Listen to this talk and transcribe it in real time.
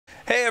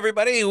Hey,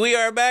 everybody. We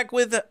are back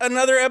with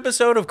another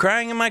episode of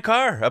Crying in My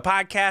Car, a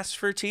podcast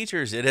for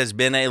teachers. It has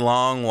been a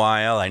long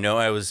while. I know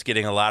I was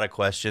getting a lot of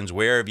questions.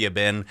 Where have you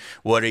been?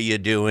 What are you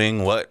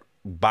doing? What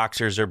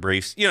boxers or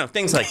briefs? You know,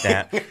 things like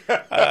that.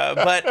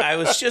 But I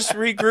was just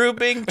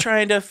regrouping,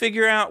 trying to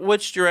figure out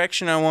which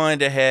direction I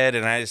wanted to head,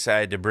 and I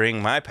decided to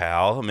bring my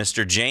pal,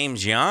 Mr.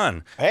 James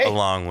Yan,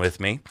 along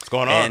with me. What's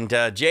going on?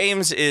 And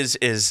James is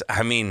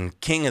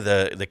king of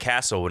the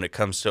castle when it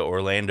comes to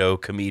Orlando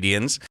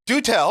comedians.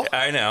 Do tell.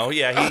 I know.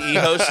 Yeah, he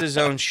hosts his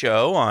own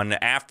show on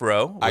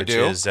Afro, which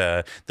is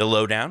The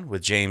Lowdown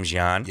with James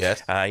Yan.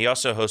 Yes. He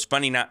also hosts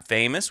Funny Not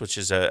Famous, which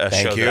is a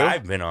show that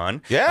I've been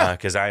on. Yeah.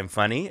 Because I'm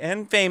funny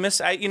and famous.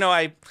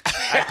 I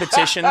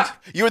petitioned.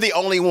 You were the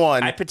only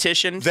one. I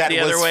petitioned the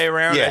other way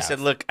around. I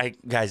said, look,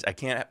 guys, I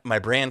can't. My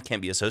brand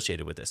can't be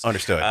associated with this.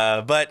 Understood.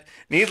 But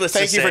needless to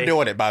say, thank you for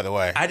doing it, by the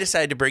way. I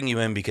decided to bring you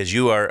in because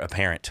you are a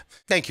parent.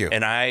 Thank you.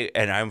 And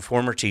I'm a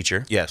former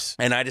teacher. Yes.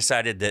 And I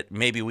decided that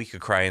maybe we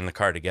could cry in the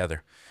car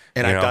together.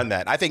 And I've done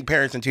that. I think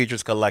parents and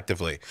teachers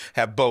collectively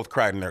have both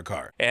cried in their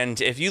car. And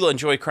if you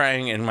enjoy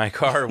crying in my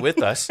car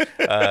with us,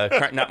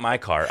 not my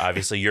car,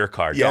 obviously your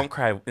car. Yeah. Don't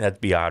cry.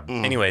 That'd be odd.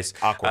 Anyways,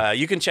 awkward.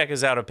 You can check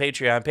us out on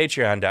Patreon,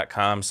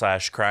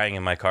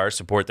 patreon.com/cryinginmycar.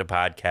 Support the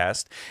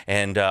podcast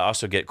and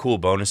also get cool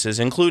bonuses,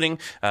 including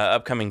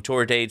upcoming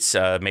tour dates,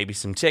 maybe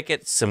some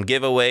tickets, some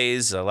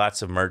giveaways,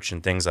 lots of merch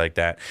and things like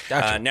that.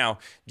 Gotcha. Now,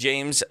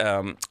 James,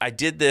 I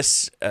did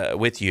this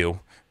with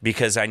you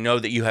because I know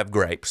that you have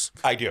gripes.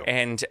 I do.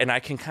 And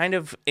I can kind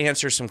of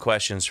answer some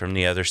questions from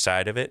the other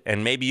side of it.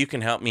 And maybe you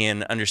can help me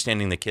in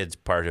understanding the kids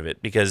part of it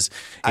because,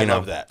 I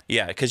love that.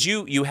 Yeah, because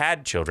you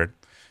had children.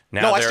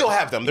 Now no, I still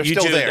have them. They're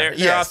still there.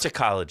 They're off to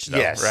college, though,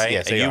 right?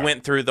 Yes, and you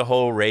went through the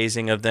whole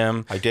raising of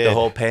them. I did. The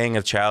whole paying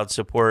of child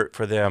support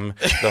for them.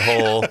 The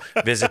whole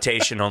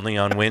visitation only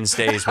on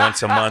Wednesdays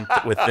once a month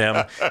with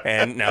them.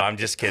 And no, I'm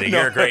just kidding.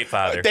 You're a great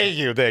father. Thank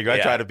you. I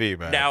try to be,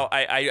 man. Now,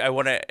 I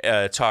want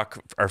to talk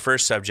our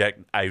first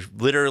subject. I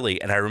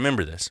literally, and I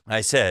remember this, I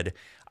said,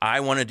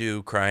 I want to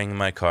do Crying in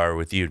My Car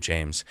with you,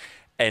 James.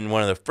 And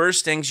one of the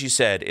first things you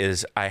said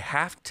is, I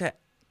have to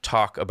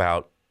talk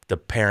about the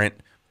parent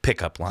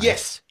pickup line.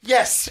 Yes.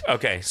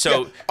 Okay.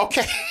 So. Yeah.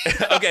 Okay.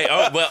 Okay.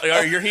 Oh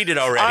well, you're heated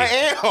already. I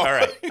am. All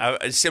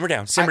right. Simmer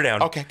down.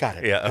 Okay. Got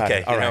it. Yeah.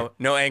 Okay. All right.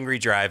 No angry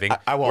driving.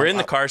 I won't. We're in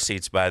the car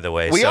seats, by the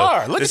way. We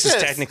are. Look this at is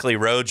this. technically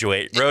road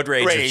rage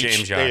with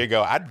James John. There you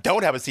go. I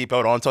don't have a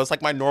seatbelt on, so it's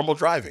like my normal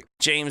driving.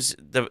 James,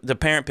 the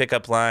parent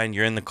pickup line.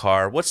 You're in the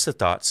car. What's the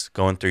thoughts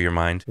going through your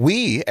mind?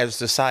 We, as a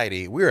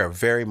society, we are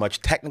very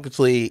much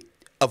technically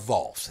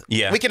evolved.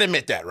 Yeah. We can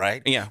admit that,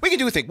 right? Yeah. We can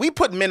do things. We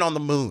put men on the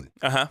moon.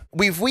 Uh-huh.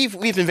 We've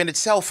invented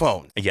cell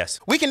phones.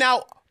 Yes. We can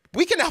now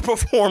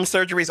perform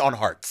surgeries on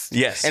hearts.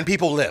 Yes. And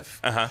people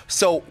live. Uh-huh.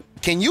 So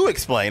can you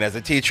explain as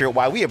a teacher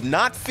why we have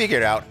not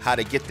figured out how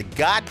to get the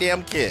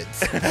goddamn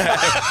kids Into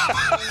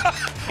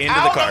out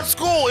the car. of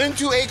school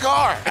into a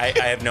car? I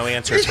have no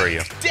answers for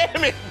you.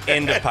 Damn it.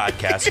 End of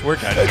podcast. We're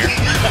done here.